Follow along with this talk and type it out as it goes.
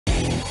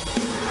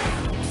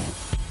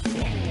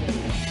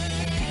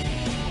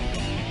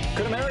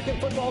American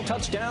football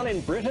touchdown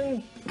in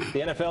Britain? The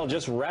NFL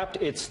just wrapped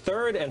its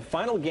third and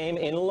final game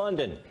in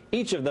London,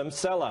 each of them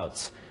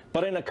sellouts.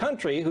 But in a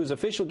country whose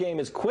official game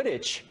is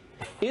Quidditch,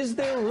 is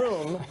there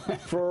room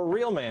for a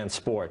real man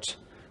sport?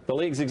 The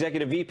league's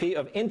executive VP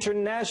of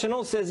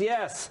International says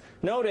yes,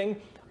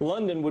 noting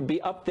London would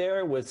be up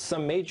there with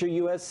some major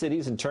U.S.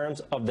 cities in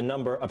terms of the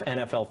number of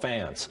NFL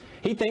fans.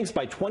 He thinks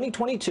by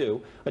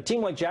 2022, a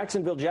team like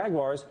Jacksonville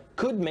Jaguars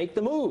could make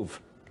the move.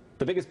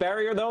 The biggest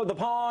barrier, though, the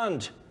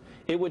pond.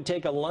 It would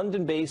take a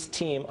London-based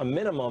team a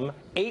minimum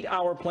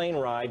 8-hour plane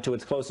ride to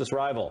its closest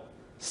rival.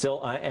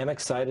 Still, I am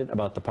excited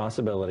about the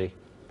possibility.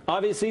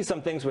 Obviously,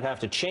 some things would have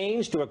to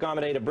change to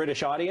accommodate a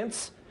British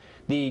audience.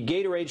 The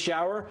Gatorade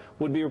shower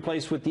would be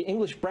replaced with the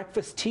English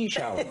breakfast tea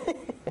shower.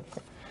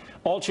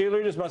 All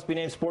cheerleaders must be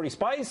named Sporty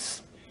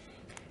Spice.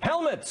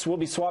 Helmets will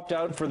be swapped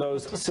out for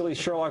those silly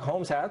Sherlock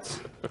Holmes hats.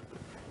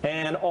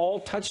 And all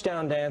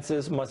touchdown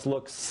dances must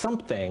look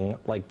something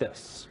like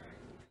this.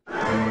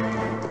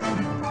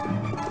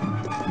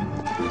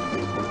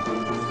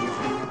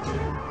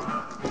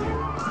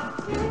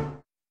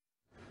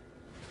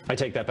 I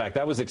take that back.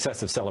 That was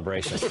excessive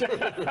celebration.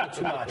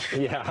 Too much.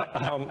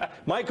 Yeah.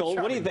 Michael,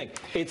 what do you think?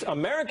 It's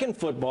American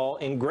football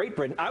in Great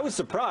Britain. I was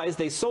surprised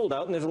they sold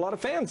out, and there's a lot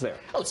of fans there.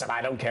 Listen,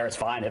 I don't care. It's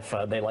fine. If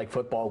they like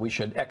football, we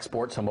should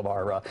export some of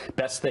our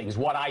best things.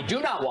 What I do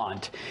not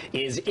want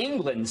is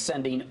England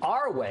sending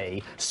our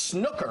way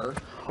snooker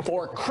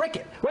or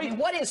cricket. Wait, I mean,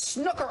 what is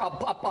snooker?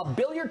 A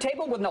billiard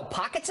table with no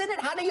pockets in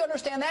it? How do you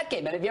understand that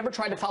game? And have you ever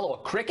tried to follow a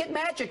cricket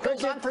match? It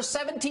goes on for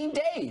 17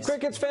 days.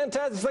 Cricket's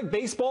fantastic. It's like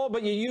baseball,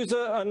 but you use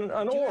an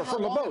oar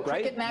from a boat,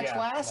 right? Cricket match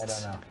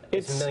lasts? I don't know.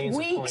 It's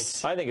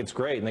weeks. I think it's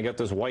great, and they got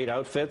those white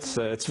outfits.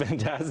 It's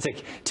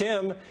fantastic.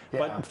 Tim,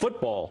 but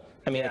football,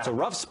 I mean, it's a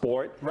rough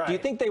sport. Right. Do you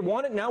think they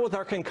want it now with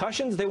our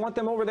concussions? They want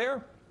them over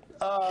there?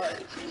 The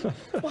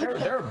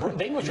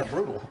English are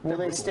brutal. Will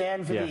they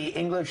stand for the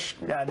English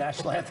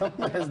national anthem?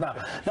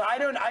 No, I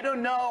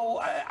don't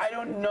know. I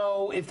don't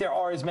know if there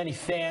are as many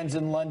fans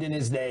in London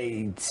as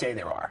they say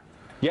there are.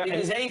 Yeah,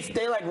 because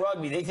they like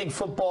rugby. They think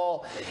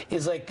football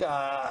is like,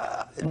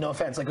 no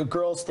offense, like a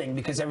girl's thing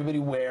because everybody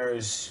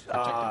wears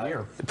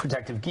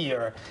protective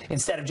gear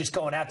instead of just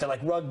going out there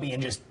like rugby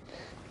and just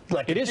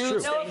like. It is true.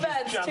 No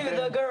offense to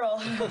the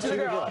girl.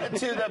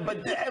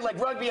 But like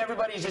rugby,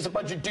 everybody's just a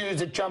bunch of dudes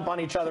that jump on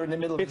each other in the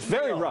middle of the field.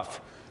 It's very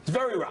rough. It's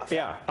very rough.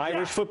 Yeah,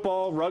 Irish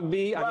football,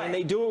 rugby. I mean,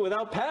 they do it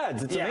without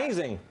pads. It's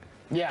amazing.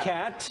 Yeah.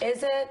 Cat.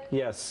 Is it?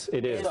 Yes,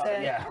 it is.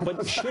 Yeah. But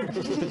the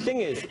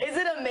thing is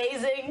it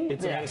amazing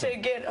to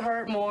get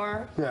hurt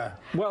more? Yeah.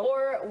 Well,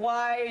 or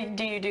why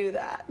do you do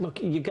that?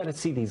 Look, you got to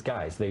see these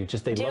guys. They love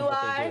what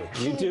they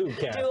do. You do,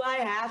 Kat. Do I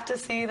have to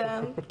see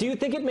them? Do you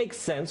think it makes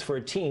sense for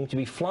a team to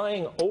be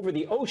flying over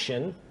the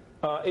ocean?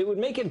 It would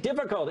make it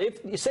difficult.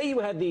 If say you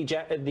had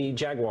the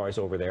Jaguars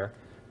over there.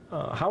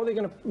 How are they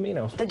going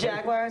to, The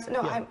Jaguars?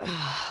 No,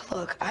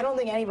 look, I don't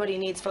think anybody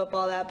needs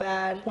football that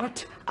bad.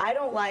 What? I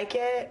don't like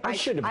it. I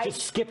should have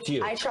just skipped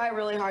you. I try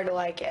really hard to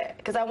like it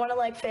because I want to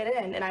like fit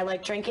in, and I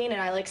like drinking,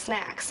 and I like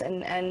snacks,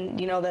 and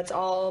that's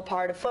all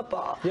part of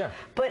football. Yeah.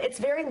 But it's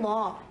very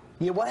long.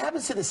 Yeah, what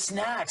happens to the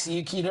snacks?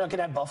 You're not going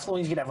to have buffalo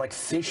wings, you can have like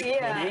fish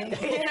pudding.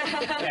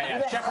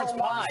 Shepherd's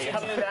pie.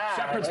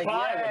 Shepherd's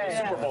pie with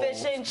the Super Bowl.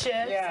 Fish and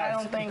chips. I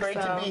don't think great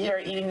to be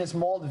here eating this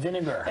malt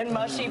vinegar. And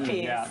mushy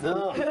peas.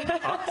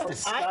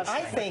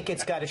 I think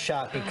it's got a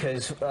shot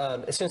because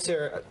since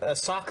they're a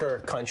soccer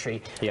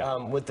country,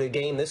 with the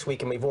game this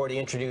week, and we've already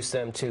introduced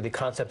them to the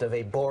concept of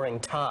a boring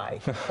tie.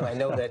 And I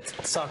know that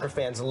soccer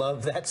fans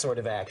love that sort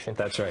of action.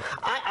 That's right.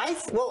 I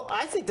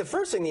think the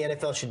first thing the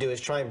NFL should do is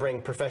try and bring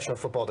professional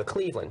football to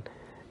Cleveland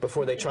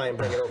before they try and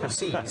bring it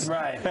overseas.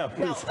 Right. Now,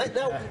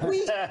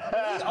 we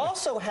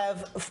also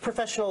have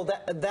professional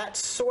that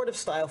sort of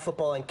style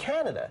football in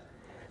Canada.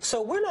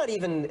 So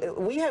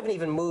we haven't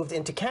even moved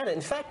into Canada.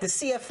 In fact, the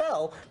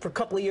CFL for a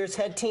couple of years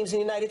had teams in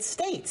the United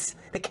States.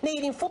 The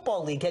Canadian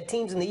Football League had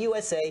teams in the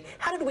USA.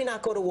 How did we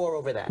not go to war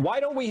over that? Why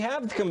don't we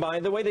have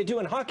combined the way they do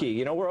in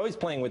hockey? We're always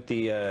playing with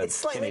the It's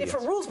slightly Canadians.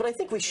 different rules, but I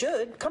think we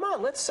should. Come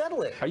on, let's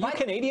settle it. Are you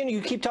Canadian?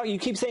 You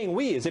keep saying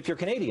we as if you're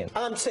Canadian.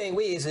 I'm saying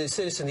we as a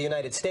citizen of the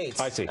United States.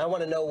 I see. I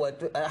want to know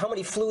how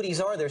many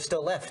fluties are there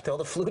still left? All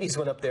the fluties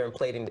went up there and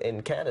played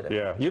in Canada.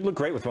 Yeah, you'd look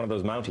great with one of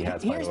those Mountie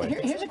hats, by the way.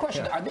 Here's a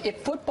question.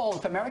 If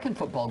American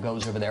football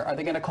goes over there, are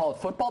they going to call it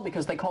football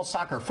because they call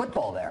soccer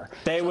football there?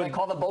 They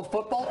call them both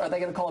football, or are they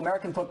going to call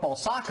American football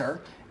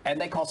soccer? And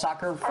they call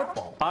soccer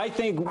football. I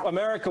think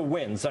America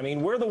wins. I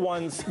mean, we're the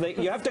ones that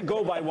you have to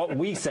go by what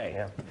we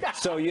say.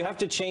 So you have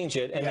to change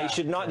it, and they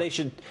should not. They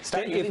should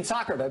start using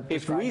soccer.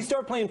 If we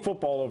start playing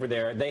football over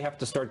there, they have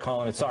to start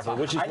calling it soccer.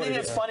 Which is I think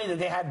it's funny that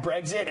they had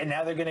Brexit, and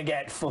now they're going to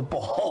get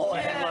football,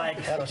 and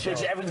everyone's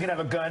going to have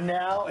a gun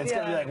now. It's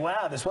going to be like,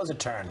 wow, this was a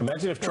turn.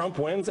 Imagine if Trump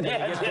wins and you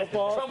get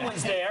football. Trump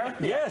wins there.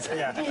 Yes.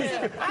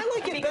 I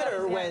like it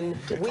better when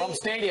Trump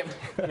Stadium.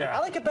 I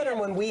like it better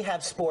when we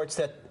have sports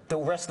that the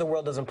rest of the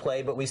world doesn't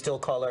play, but we still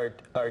call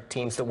our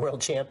teams the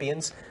world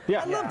champions.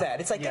 Yeah. I love that.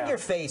 It's like in your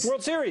face.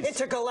 World Series.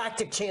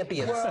 Intergalactic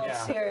champions. World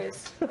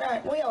Series.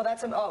 Right. Well,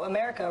 that's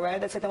America, right?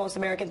 That's like the most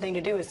American thing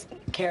to do is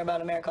care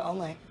about America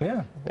only.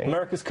 Yeah.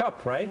 America's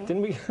Cup, right?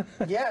 Didn't we?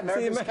 Yeah,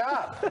 America's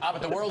Cup.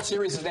 But the World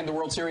Series is named the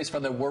World Series for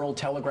the World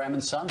Telegram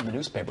and Sun. The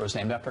newspaper is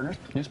named after a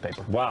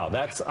newspaper. Wow,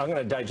 I'm going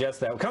to digest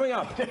that. Coming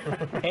up,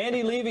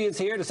 Andy Levy is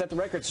here to set the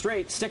record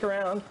straight. Stick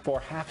around for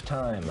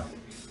halftime.